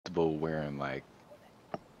comfortable wearing like,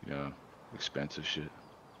 you know, expensive shit.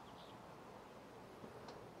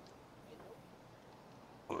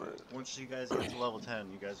 Once you guys get to level 10,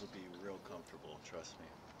 you guys will be real comfortable, trust me.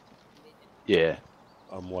 Yeah.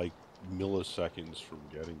 I'm like milliseconds from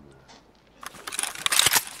getting there.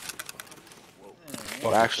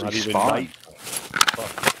 Well, actually not even spawn. night.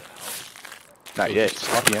 Fuck. Not yet. It's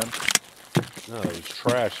 6 p.m. No, it was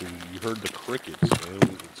trash, and you heard the crickets,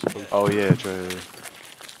 man. Oh yeah, true.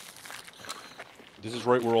 This is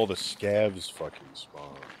right where all the scavs fucking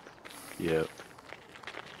spawn. Yep.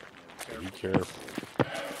 So be careful.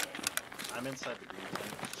 I'm inside the green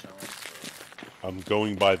tent, chilling. So. I'm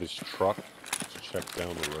going by this truck to check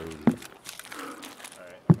down the road.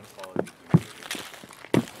 Alright, I'm gonna follow you.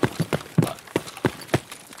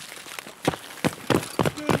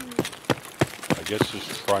 I guess just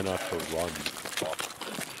try not to run.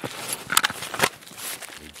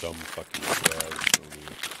 You dumb fucking scavs.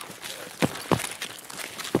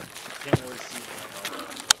 Can't really see my helmet,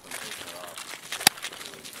 so if I'm taking it off.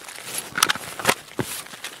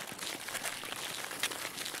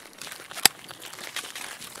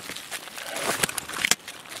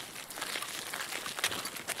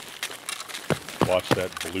 Watch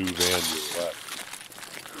that blue van to your left.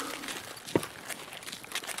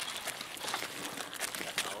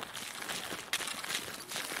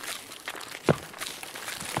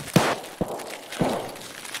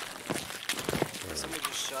 Somebody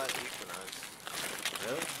just shot Equinox.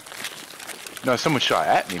 Really? No, someone shot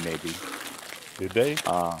at me maybe. Did they?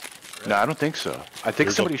 No, I don't think so. I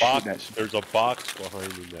think somebody's shooting at. There's a box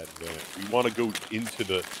behind in that van. We want to go into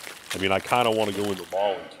the. I mean, I kind of want to go in the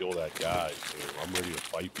mall and kill that guy. So I'm ready to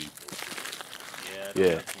fight people. Yeah. Yeah.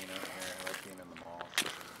 I like being out here. I like being in the mall.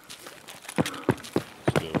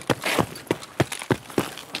 Still.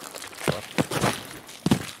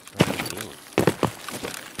 What are you doing?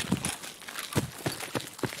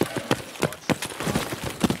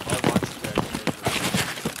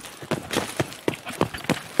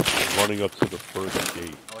 Running up to the first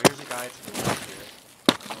gate. Oh, here's a guy to the left here.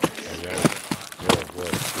 Oh, yeah. Where?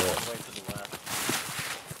 All the way to the left.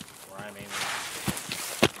 Where I'm aiming.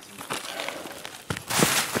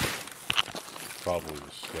 Probably the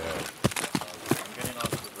scav. I'm getting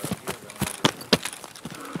onto the road here,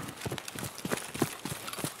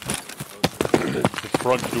 running over. The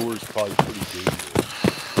front door is probably pretty dangerous.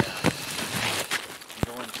 I'm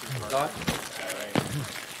going too far.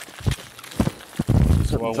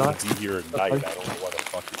 So I want to be here at night. I don't know why the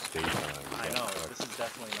fuck it's daytime. I know, this is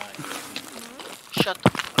definitely night. Shut the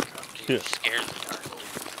fuck up, dude. You're scared of the dark.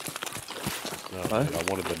 No, man, I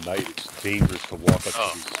wanted the night. It's dangerous to walk up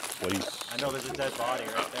to this place. I know there's a dead body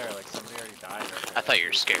right there, like somebody already died right there. I thought you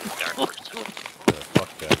were scared of the dark. Yeah,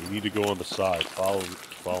 fuck that. We need to go on the side. Follow me.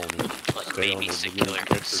 Like Stay baby on sick the killer.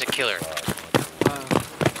 entrance Sick to the killer. side.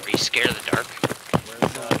 Are you scared of the dark? Where's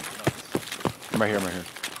I'm right here. I'm right here.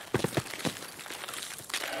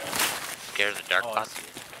 Scared of the dark, Oh, I bot? see.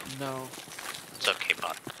 No. It's okay,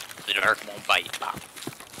 bot. The dark won't bite, bot.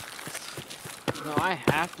 No, I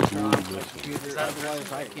have to turn off my listen. computer,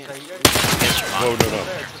 otherwise I can't. Is that you guys? Yes, your mom. No.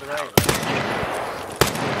 There, to the right.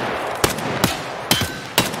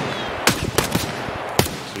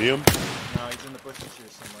 See him? No, he's in the bushes here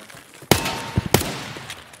somewhere.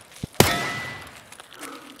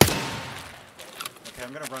 Okay,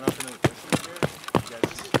 I'm gonna run up into the bushes here. You guys.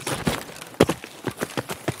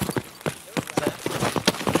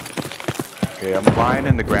 Okay, I'm lying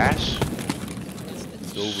in the grass.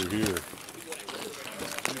 He's over here.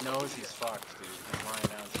 He knows he's fucked, dude. He's lying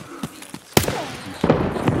down.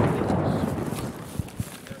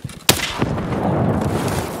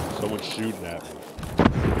 Someone's shooting at me.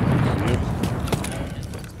 See him?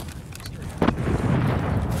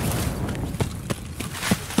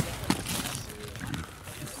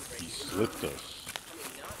 He slipped us.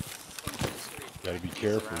 Gotta be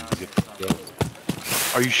careful. You get the gun.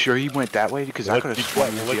 Are you sure he went that way? Because I could have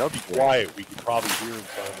sworn he was the Let's other be way. quiet. We can probably hear him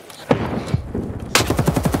down the stairs.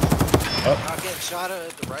 I'm getting shot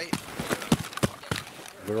at the right.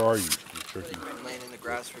 Where are you, you turkey? I'm laying in the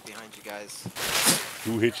grass right behind you guys.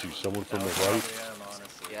 Who hit you? Someone from the right?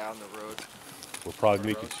 Yeah, on the road. We're probably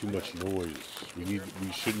making too much noise. We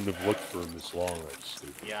shouldn't have looked for him this long. That's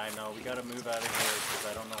stupid. Yeah, I know. We gotta move out of here because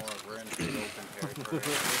I don't know where we're in pretty open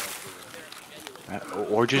territory.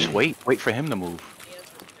 Or just wait for him to move.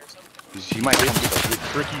 'Cause he might come. The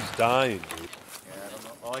tricky's dying, dude. Yeah, I don't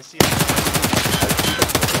know. All I see is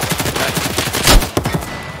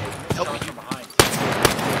help me from behind.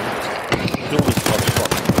 Kill this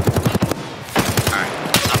motherfucker. Alright,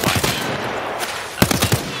 I'm fine.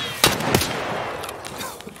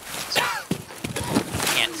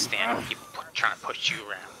 Can't Keep trying to push you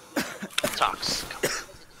around. Talks.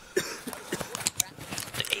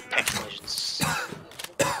 The Apex Legends.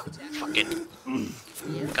 Fucking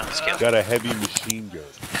gun skill. Got a heavy machine gun.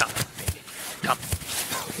 Come, baby. Come.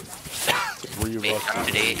 3 of Maybe us. not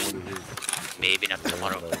today. One of his. Maybe not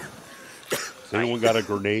tomorrow. Has anyone got a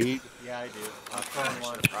grenade? Yeah, I do. I'm throwing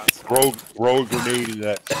one. Throw a grenade in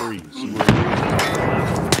that tree. See where he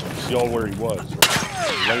is. See all where he was.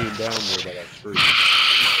 Right? Laying down there by that tree.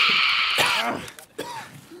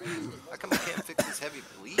 How come I can't fix this heavy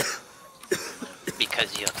bleed?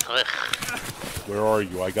 Because you're ugh. Where are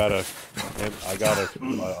you? I got a band.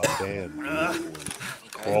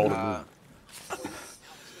 Crawl to move.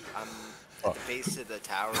 I'm at the base of the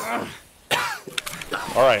tower.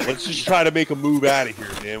 All right, let's just try to make a move out of here,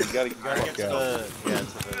 man. We gotta get Get to out.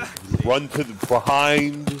 the, Run to the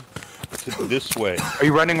behind, to this way. Are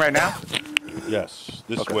you running right now? Yes,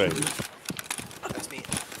 this Okay. way. That's me.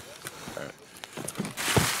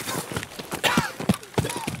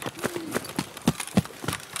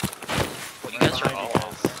 Well, you guys are all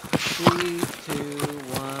off. 3, 2,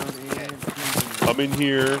 1, and Come in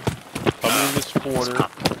here. Come in this corner.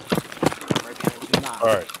 Right behind you. nah. All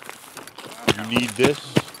right. You need this.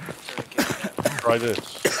 Try this.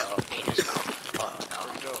 Oh, penis gone.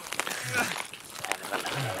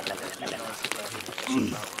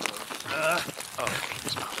 Oh,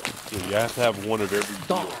 penis gone. So you have to have one of every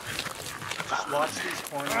deal. watch these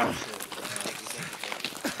corners and shit.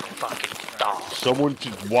 Fucking dog. Someone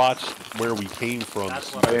should watch where we came from. That's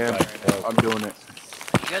See what I am. that- I'm doing it.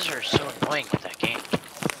 You guys are so annoying with that game.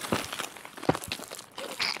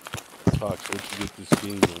 Fox, once you get this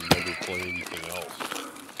game, you'll never play anything else.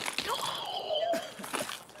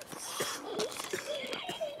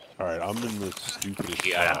 Alright, I'm in the stupidest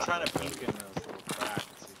Yeah. I'm spot. trying to peek in those little cracks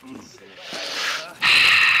so you can see.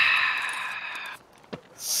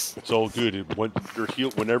 It's all good. When you're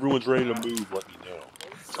when everyone's ready to move, let me know.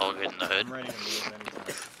 It's all good in the hood. I'm ready to move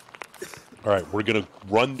anytime. Alright, we're gonna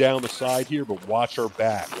run down the side here, but watch our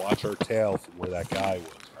back. Watch our tail from where that guy was,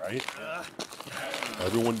 alright?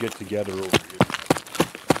 Everyone get together over here.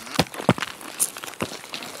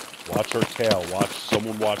 Watch our tail.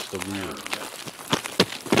 Someone watch the rear.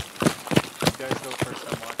 You guys go first,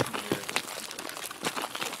 I'm watching the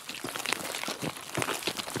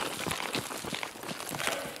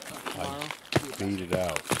Tomorrow. Bait it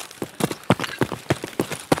out.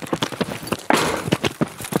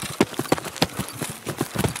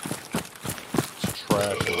 It's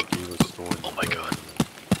trash that gave us storm. Oh my God.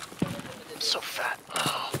 I'm so fat.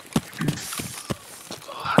 Oh,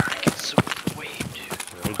 I get so waved,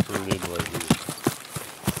 dude. I'd turn it in right here.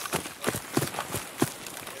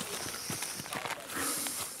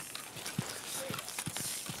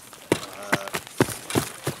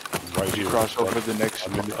 Right here. Cross over the next.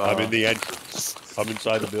 I'm in the entrance. I'm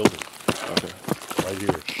inside the building. Okay. Right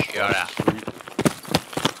here. Shut up. Across the street.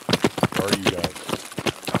 Where are you guys?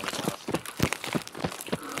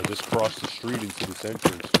 I just crossed the street into this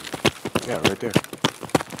entrance. Yeah, right there.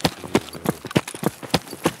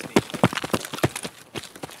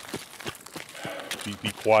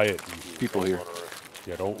 Be quiet. People here.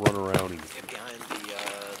 Yeah, don't run around and Get behind the,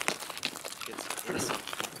 it's innocent.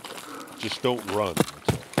 just don't run.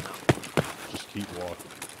 That's all. Just keep walking.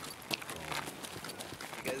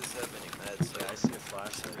 You guys have any meds? Yeah, I see a flash.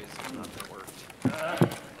 For some reason nothing worked.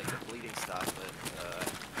 Like the bleeding stopped, but I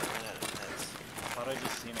ran out of meds. I thought I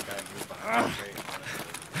just seen a guy move behind the crate.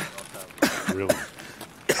 I don't know Really.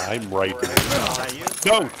 I'm right Or there. if that-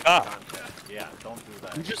 No, stop. Yeah, don't do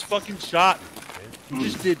that. You just fucking shot me, man. You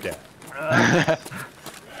just did that.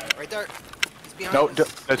 Right there. He's behind No,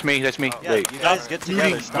 us. that's me. That's me. Oh, Yeah, Wait. you guys get together.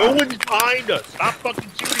 Shooting. Stop. No one's behind us. Stop fucking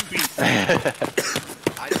shooting people.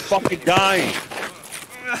 I just Fucking shoot dying.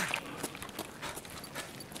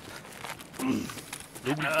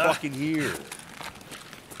 Nobody's fucking here.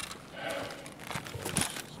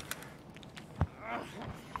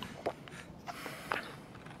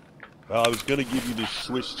 Well, I was gonna give you this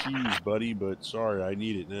Swiss cheese, buddy, but sorry, I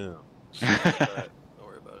need it now. Alright, don't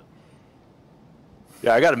worry about it.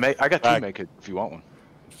 Yeah, I got to Back. make it if you want one.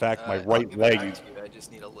 In fact, my I'll right give it leg back is to you. I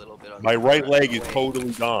just need a little bit on my the right thorax. leg is Wait,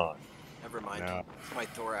 totally gone. Never mind. Nah. It's my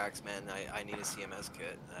thorax, man. I need a CMS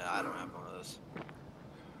kit. I don't have one of those.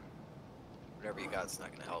 Whatever you got's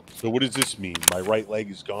not gonna help. So what does this mean? My right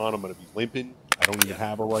leg is gone. I'm gonna be limping. I don't even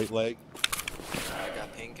have a right leg. I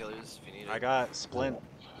got painkillers if you need it. I got splint.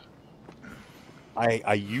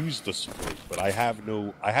 I use the splint, but I have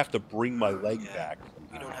no. I have to bring my leg Yeah. back.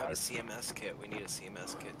 We don't have a CMS kit. We need a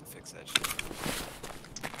CMS kit to fix that shit.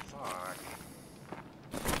 Fuck.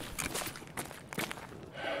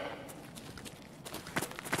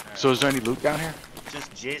 So is there any loot down here?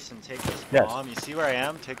 Just Jason, take this Yes. bomb. You see where I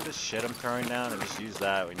am? Take this shit I'm throwing down and just use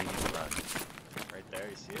that when you need to run. Right there,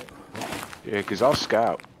 you see it? Yeah, cause I'll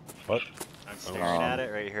scout. What? I'm staring at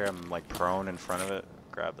it right here. I'm like prone in front of it.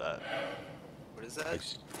 Grab that. What is I that?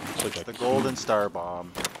 s- It's like It's a the cube. golden star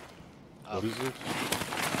bomb. What is it?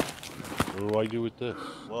 What do I do with this?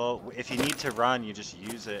 Well, if you need to run, you just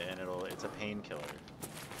use it and it's a painkiller.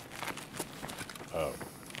 Oh.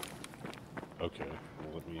 Okay.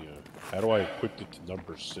 Well, let me. How do I equip it to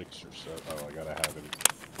number 6 or 7? Oh, I gotta have it.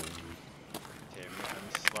 Okay,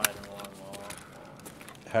 I'm sliding along the wall.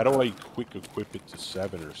 How do I quick equip it to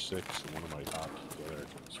 7 or 6? And one of my hotkeys. Oh, there it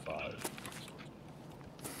goes. 5.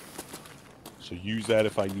 So use that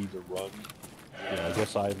if I need to run. Yeah, I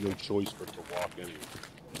guess I have no choice but to walk anyway.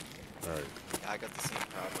 Alright. Yeah, I got the same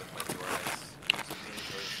problem with my door eyes. Using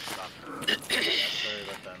painkillers to stop Sorry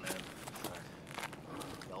about that, man.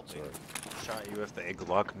 melting. Sorry. Shot you with the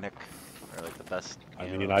Iglock, Nick. Or like the best. I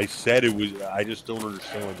you mean, know. I said it was. I just don't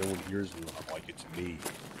understand why no one hears me when I'm like, it's me.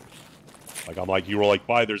 Like, I'm like, you were like,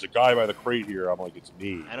 there's a guy by the crate here. I'm like, it's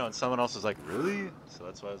me. I know, and someone else was like, really? So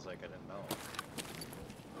that's why I was like, I didn't know.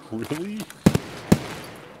 Really?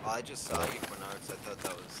 Well, I just saw Equinox. I thought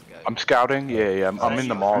that was the guy. I'm scouting. Yeah, I'm Is that in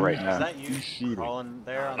the you? mall right Is now. that you Who's shooting? crawling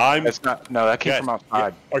there? I'm. That's not. No, that came Yes, from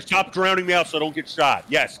outside. yeah. Or stop drowning me out so I don't get shot.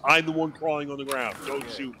 Yes, I'm the one crawling on the ground. Don't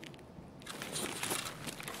shoot.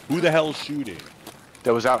 Who the hell is shooting?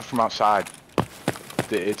 That was out from outside.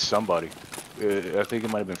 It's somebody. I think it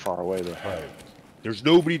might have been far away though. Right. There's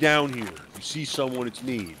nobody down here. You see someone, it's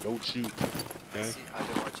me. Don't shoot. Okay? See, I've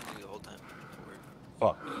been watching you the whole time. Weird.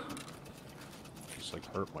 Fuck. Just like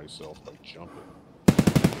hurt myself by jumping.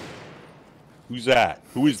 Who's that?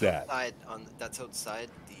 Who is that? That's outside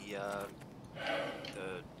the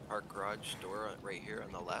park garage door right here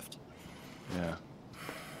on the left. Yeah.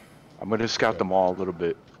 I'm gonna scout the mall a little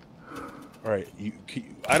bit. All right,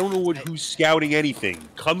 I don't know who's scouting anything.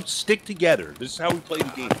 Come stick together. This is how we play the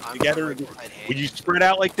game. I'm Together. right behind Hank. When you spread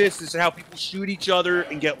out like this is how people shoot each other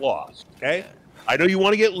and get lost. Okay? Yeah. I know you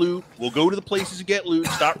want to get loot. We'll go to the places to get loot.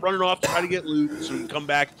 Stop running off to try to get loot so we can come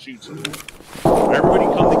back and shoot someone. Everybody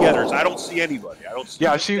come together. I don't see anybody. I don't see. Yeah,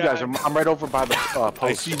 I this see you guy. guys. I'm right over by the I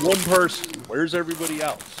post. see one person. Where's everybody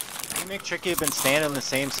else? You make Tricky have been standing in the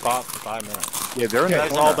same spot for 5 minutes. Yeah, they're in You the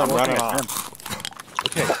guys corner. all been I'm looking running at off. them.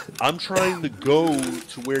 Okay, I'm trying to go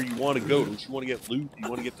to where you want to go. Don't you want to get loot? You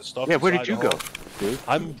want to get the stuff? Yeah, where inside did you the go, hall? dude?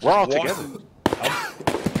 I'm We're all walking- together.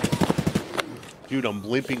 Dude, I'm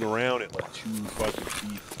limping around at like 2 fucking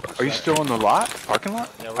feet. Are you still in the lot? Parking lot?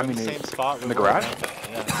 Yeah, we're I in mean, the same spot. in we the were garage? rampant,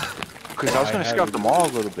 Yeah. because I was I gonna have scout it. the mall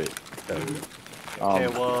a little bit. Okay,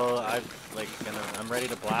 well, I'm ready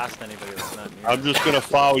to blast anybody that's not near. I'm just gonna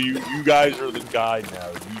follow you. You guys are the guide now.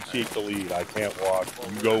 You take the lead. I can't walk.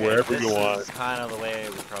 You go wherever you want. This is kind of the way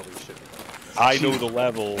we probably should be going. I know the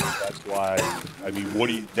level. That's why. I mean, what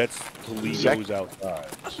do you? That's Toledo's outside.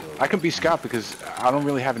 So I can be scout because I don't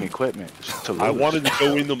really have any equipment to lose. I wanted to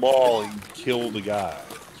go in the mall and kill the guy.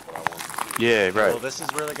 That's what I wanted. Yeah, Well, right. this is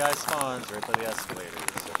where the guy spawns, right by the escalators.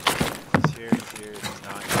 So he's here, he's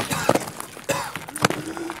not here.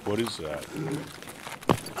 What is that?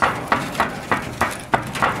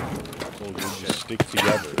 So we just stick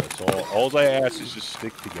together. That's all. All I ask is just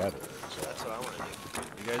stick together. That's all. That's what I want to do.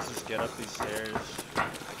 You guys just get up these stairs. I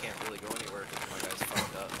can't really go anywhere because my guy's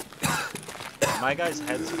fucked up. My guy's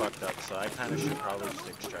head's fucked up, so I kind of should probably just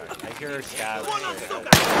extract. I hear scabs.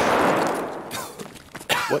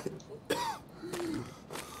 What?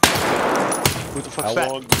 Who the fuck's How that?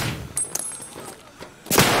 long?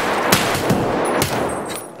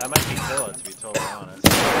 That might be Killa, to be totally honest.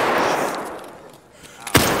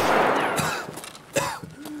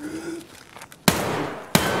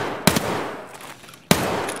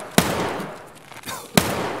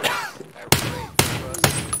 Guy was right for us.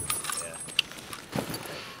 Yeah.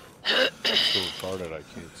 So retarded. I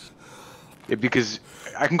can't. See. Yeah, because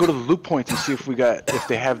I can go to the loot points and see if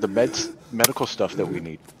they have the medical stuff that we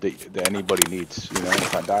need, that anybody needs. You know,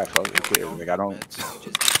 if I die, fuck it. Like I don't. Meds, you just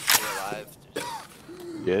need to stay alive.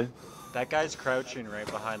 Yeah. That guy's crouching right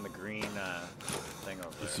behind the green thing over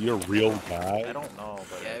Is there. he a real I guy? don't know,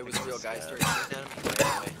 but Yeah, I it was think a real he's guy. scab. Started shooting at him. He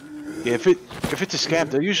ran away. Yeah, if it's a scab,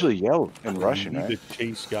 they'll usually yell in Russian, You need right? to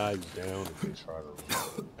chase guys down if they try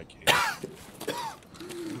to. I can't.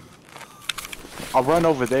 I'll run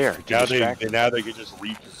over there. To Now distract they them. now they can just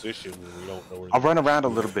reposition and we don't know where. I'll run around a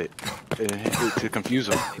little bit to confuse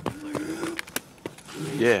them.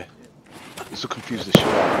 Yeah. This will confuse the shit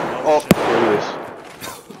out of them. Oh, there he is.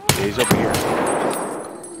 Yeah, he's over here.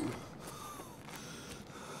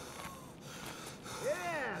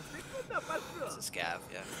 It's a scav,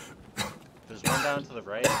 yeah. There's one down to the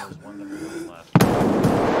right. There's one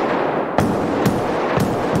left.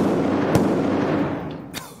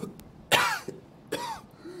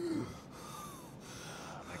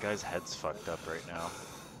 My guy's head's fucked up right now.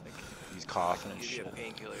 Like, he's coughing and Give you shit. a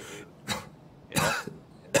painkiller, dude. Yeah?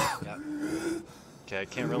 Yeah. Okay, I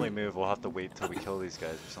can't really move. We'll have to wait till we kill these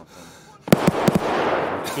guys or something.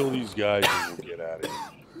 Kill these guys and we'll get out of here.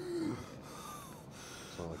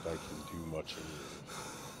 It's not like I can do much anyway.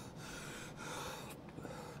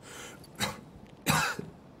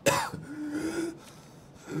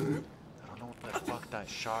 I don't know what the fuck that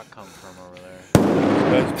shot come from over there.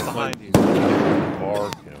 That's Behind you.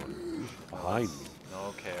 Bar counter. Behind me.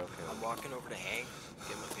 Okay, okay. I'm walking over to Hank.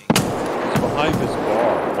 Give him a painkiller. It's behind this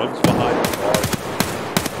bar. One's behind the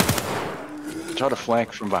bar. Try to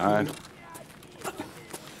flank from behind.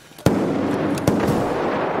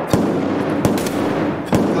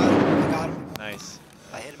 I got him. Nice.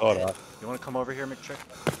 I hit him. Hold in the on. head. You want to come over here, McTrick?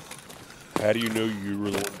 How do you know you were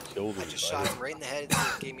the one who killed him? I just shot him right in the head. It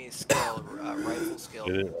gave me a skill, rifle skill.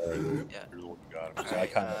 Did it? All right. Yeah. You're the one who got him. 'Cause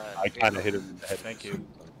Alright, I kind of hit him in the head. Thank you.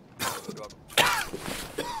 Looks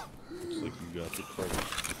like you got the credit.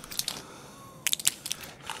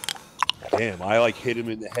 Damn, I like hit him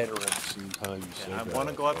in the head around the same time you said Yeah, I that. want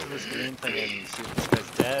to go up to this green thing and see if this guy's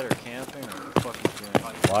dead or camping or what the fuck he's doing.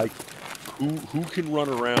 Like, who can run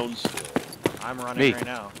around still? I'm running Me. right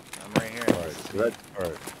now. I'm right here. All right, so that, all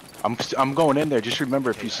right. I'm going in there. Just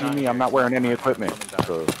remember, if you see me, I'm not wearing any equipment,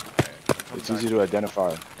 so it's easy to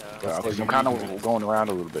identify. Because I'm kind of going around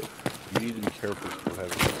a little bit. You need to be careful. Go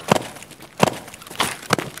ahead.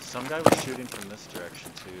 Some guy was shooting from this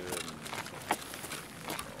direction too. And...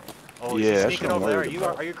 Oh, Yeah, he's that's sneaking what I'm over there. worried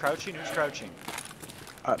about. Are you crouching? Who's crouching?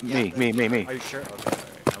 Me. Are you sure? Okay,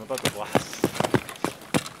 alright. I'm about to blast.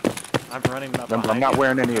 I'm running up Remember, behind I'm not you.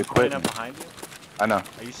 wearing any Running up equipment. behind you? I know.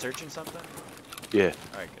 Are you searching something? Yeah.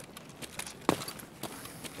 Alright, good.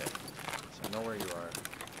 Okay. So I know where you are.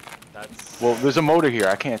 That's... Well, there's a motor here.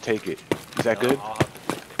 I can't take it. Is that No, good? I'll have to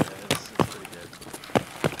take it. Yeah, it's pretty good.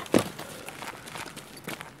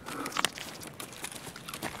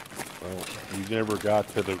 Well, we never got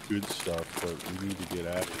to the good stuff, but we need to get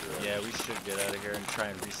out of here. Yeah, we should get out of here and try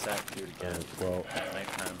and reset and do it again. Well, At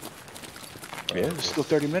nighttime. Yeah, there's still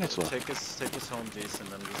 30 minutes left. Take us home, Jason.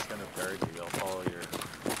 I'm just gonna guard you. I'll follow your...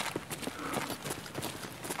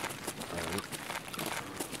 all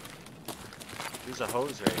There's a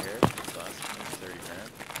hose right here. So that's 30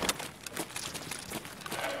 grand.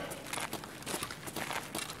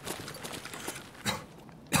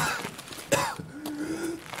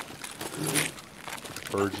 right.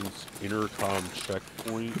 Urgent intercom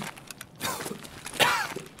checkpoint.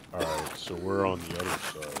 All right, so we're on the other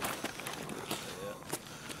side. Yeah.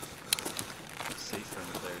 Safe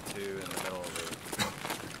room there too, in the middle of the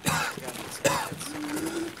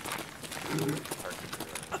parking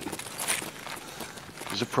garage.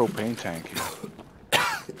 There's a propane tank here.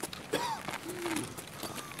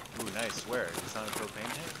 Ooh, nice. Where? It's not a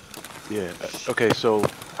propane tank? Yeah. Okay, so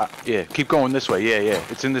yeah, keep going this way. Yeah.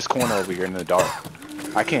 It's in this corner over here in the dark.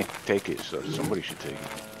 I can't take it, so somebody should take it.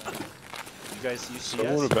 You guys, you see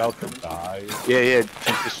Someone us? about to die. Yeah.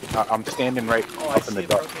 I'm standing right Oh, I up in see the a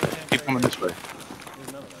dark. propane tank Keep right coming here. this way. There's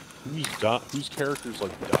another one. Whose character's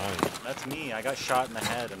like dying? That's me. I got shot in the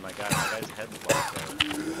head, and my guy's head blacked out.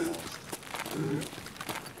 Almost.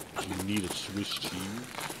 Do you need a Swiss cheese?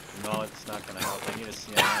 No, it's not gonna help. I need a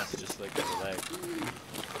CMS just like the leg.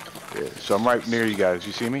 Yeah. So I'm right near you guys.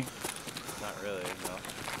 You see me? Not really, no.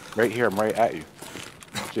 Right here. I'm right at you.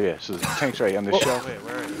 So yeah. So the tank's right on this shelf. Wait,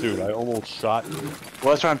 where are you? Dude, I almost shot you.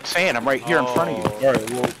 Well, that's what I'm saying. I'm right here in front of you. All right,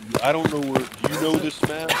 well, I don't know where. Do you know this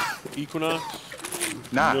map, Equinox?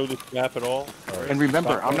 Nah. Do you know this map at all? All right. And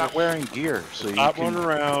remember, Stop I'm not running- wearing gear, so you Stop can. running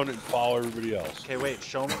around and follow everybody else. Okay, wait.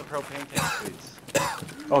 Show me the propane tank, please.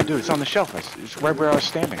 Oh, dude, it's on the shelf. It's right where I was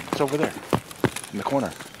standing. It's over there, in the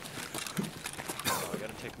corner. Oh, I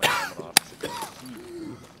gotta take my helmet off. It's a bit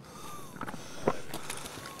heat.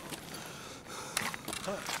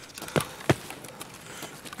 Huh.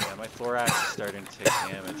 Yeah, my thorax is starting to take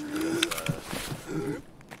damage because I'm in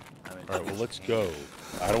All right, well, let's pain. go.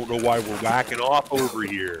 I don't know why we're whacking off over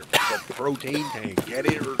here. The protein tank. Get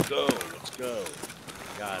it or go. Let's go.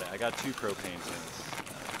 Got it. I got 2 propane tanks.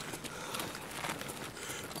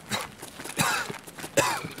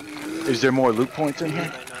 Is there more loot points in here?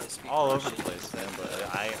 Might not speak All for over the place, man, but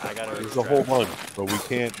I gotta There's a whole extract. bunch, but we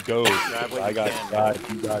can't go. Grab what I you got can, shot.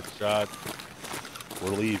 man. You got shot. We're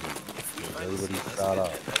leaving. Everybody's shot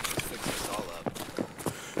up. That just fixes us all up.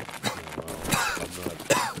 Well, I'm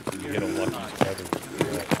not. We hit a lucky seven.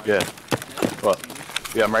 Yeah. Well,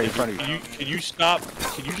 yeah, I'm right in front of you. Can you stop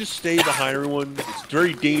can you just stay behind everyone? It's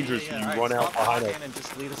very dangerous when you alright, run out stop behind talking and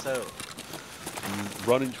just lead us out.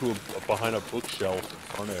 you run into behind a bookshelf in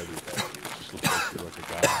front of everybody. It just looks like you're like a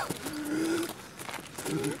guy.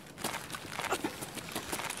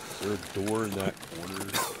 Is there a door in that corner?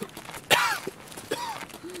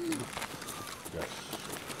 Yes.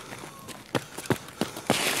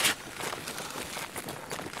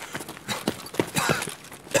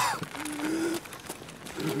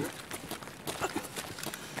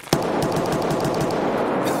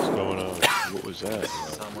 What's going on? What was that?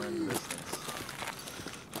 Somewhere in the distance.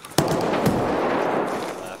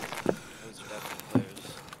 Left. Those are definitely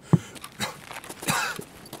players.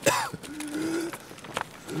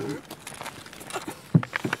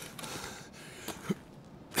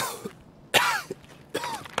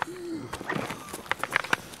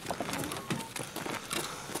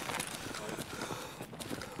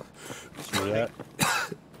 See that?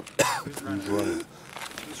 Who's running?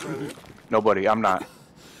 Who's running? Nobody. I'm not.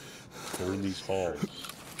 They're in these halls.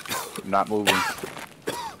 I'm not moving.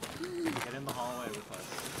 Get in the hallway with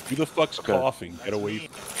us. Who the fuck's Okay. coughing? Get away Me.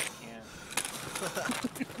 from Can't.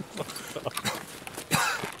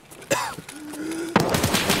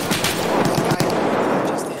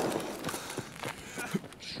 Just in.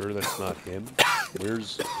 Sure that's not him?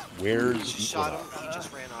 Where's Just shot him. Equinox? He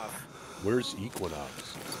just ran off. Where's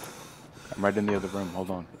Equinox? I'm right in the other room. Hold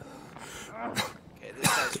on. Okay, this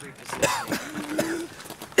guy's repositioning.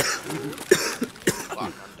 Fuck,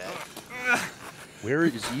 I'm dead. Where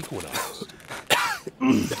is Equinox?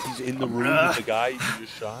 He's in the room with the guy you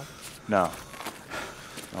just shot? No.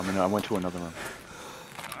 I went to another room.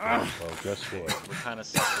 Well, guess what? We're kind of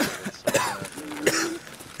separated, so we're gonna have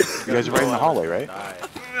to... You guys are right in the hallway, right? Die.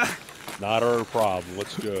 Not our problem.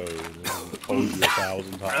 Let's go. Close you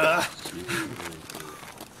 1,000 times.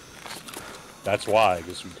 That's why,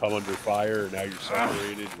 because we come under fire, and now you're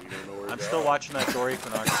separated, and we don't know where to I'm go. still watching that door,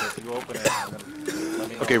 Equinox, so if you open it, let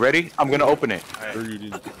me know. Okay, ready? I'm gonna open it. Alright, Sure you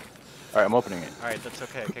didn't. Alright, I'm opening it. alright, that's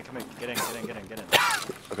okay. Okay, come in. Get in.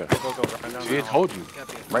 Okay. Go, run down See, the I hall. told you.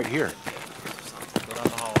 Gotta be a Right here. something. Go down the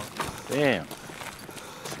hall. Damn.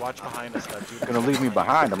 Just watch behind us. That dude. You're gonna leave me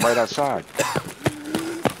behind. I'm right outside.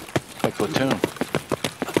 Like platoon.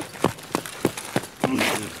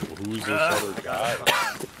 Who's this other guy?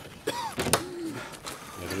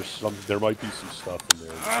 Yeah, there might be some stuff in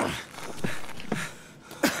there.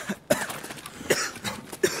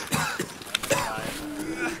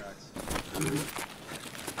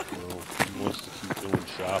 Well, he wants to keep doing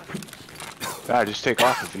shopping. Nah, just take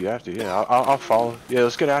off if you have to. Yeah, I'll follow. Yeah,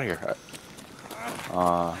 let's get out of here.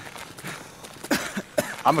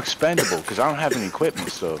 I'm expendable because I don't have any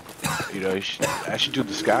equipment, so I should do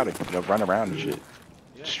the scouting. Run around and shit,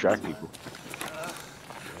 distract people.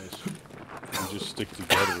 Yes. We just stick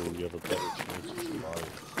together and we have a better chance of survival.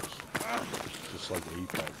 Just like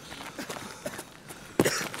Apex.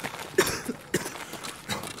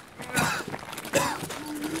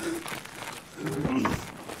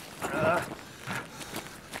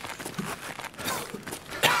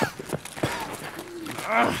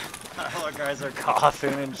 All our guys are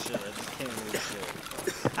coughing and shit. I just can't move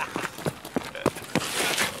shit.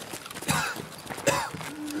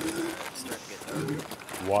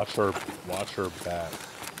 Watch her back.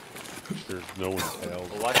 There's no one tails.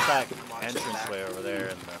 Well, watch that entranceway over there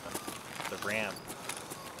and the ramp.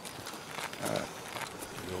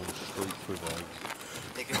 Going straight for the exit.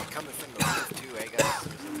 They could be coming from the roof too, eh, guys?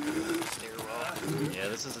 Stairwell. Yeah,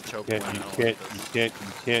 this is a choke You point.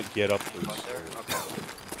 can't get up those Up there? stairs.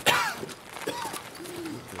 Okay.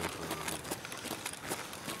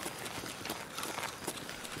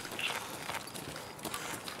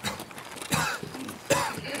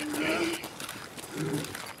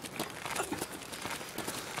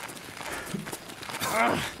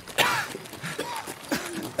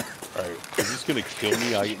 Alright, if he's gonna kill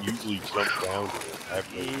me, I usually jump down to him. I have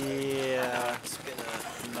no- Yeah. It's gonna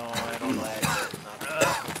No, I don't know. lag, but not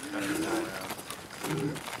Gotta go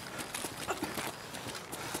around.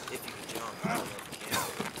 if you can jump. I don't know if you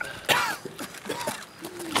can.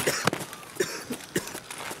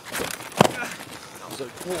 He's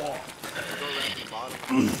like, whoa. Go around the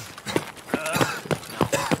bottom.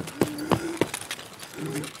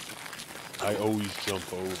 I always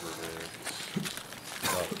jump over, man. It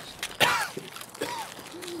sucks.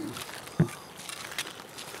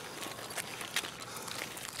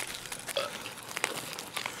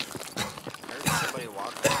 I heard somebody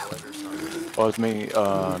walk on the wood or something. Oh, it's me. It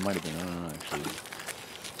might have been. I don't know, actually.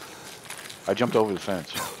 I jumped over the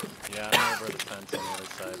fence. Yeah, I'm over the fence on the other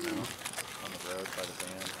side now. On the road by the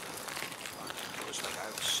van. I wish my guy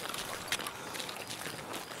was shit.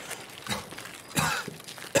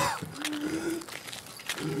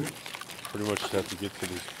 Pretty much just have to get to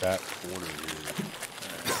this back corner here.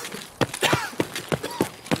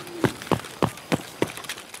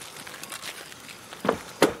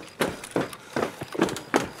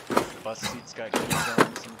 Bus seats got keys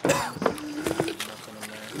on sometimes. Nothing in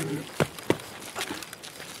there.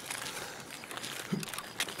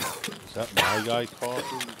 Is that my guy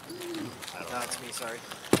coughing? I don't No, know. it's me, sorry.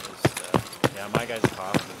 Yeah, my guy's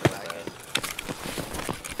coughing a little bit.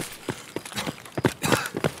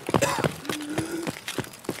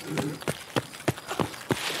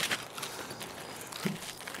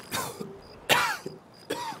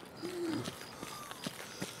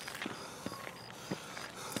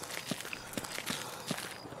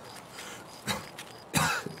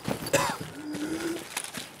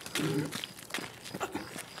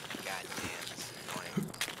 God damn, this is annoying.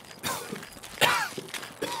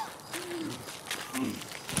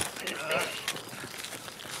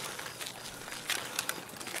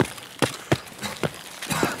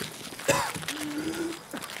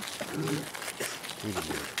 Wait a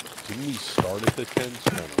minute. Didn't we start at the 10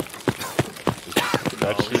 center? No,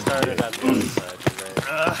 we started at the other side,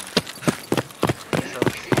 right?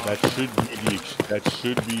 That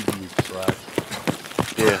should be the extraction.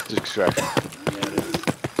 Yeah, just extraction. Yeah, it is.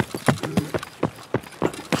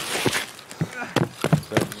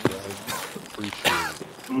 Thanks, guys. Appreciate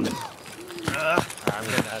it. I'm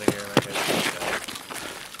getting out of here, my guy's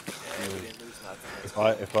Yeah, we didn't lose nothing.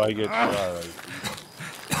 That's If I get shot, I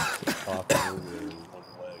pop over one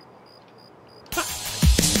leg.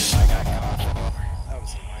 I got caught. That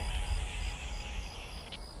was annoying.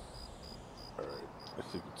 Alright, I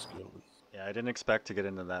think it's going. Yeah, I didn't expect to get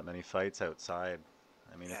into that many fights outside.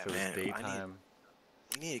 I mean, Yeah, if it was man, daytime.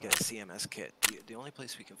 We need to get a CMS kit. The only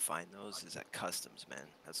place we can find those is at customs, man.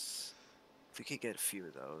 That's if we could get a few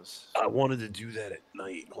of those. I wanted to do that at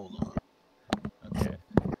night. Hold on. Okay.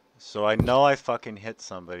 So I know I fucking hit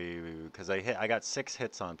somebody because I got 6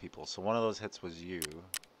 hits on people. So one of those hits was you,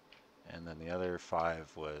 and then the other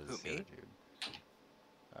 5 was Who, the me? other dude.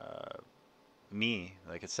 Me.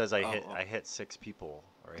 Like it says I hit 6 people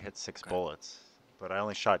or I hit 6 bullets, but I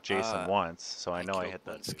only shot Jason once, so I know I hit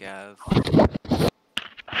that dude. Scav.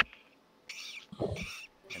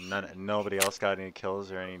 And nobody else got any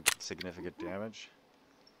kills or any significant damage.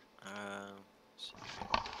 I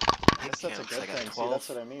guess that's a good thing. See, that's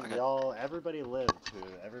what I mean. Everybody lived.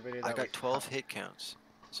 Everybody. I got 12 hit counts,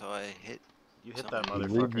 so I hit. You hit that Maybe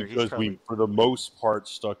motherfucker. because we, for the most part,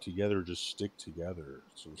 stuck together, just stick together.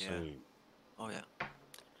 That's what I'm saying. Oh yeah.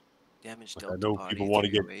 Damage Like, dealt I know to body people want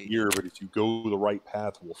to get 308. gear, but if you go the right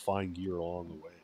path, we'll find gear along the way.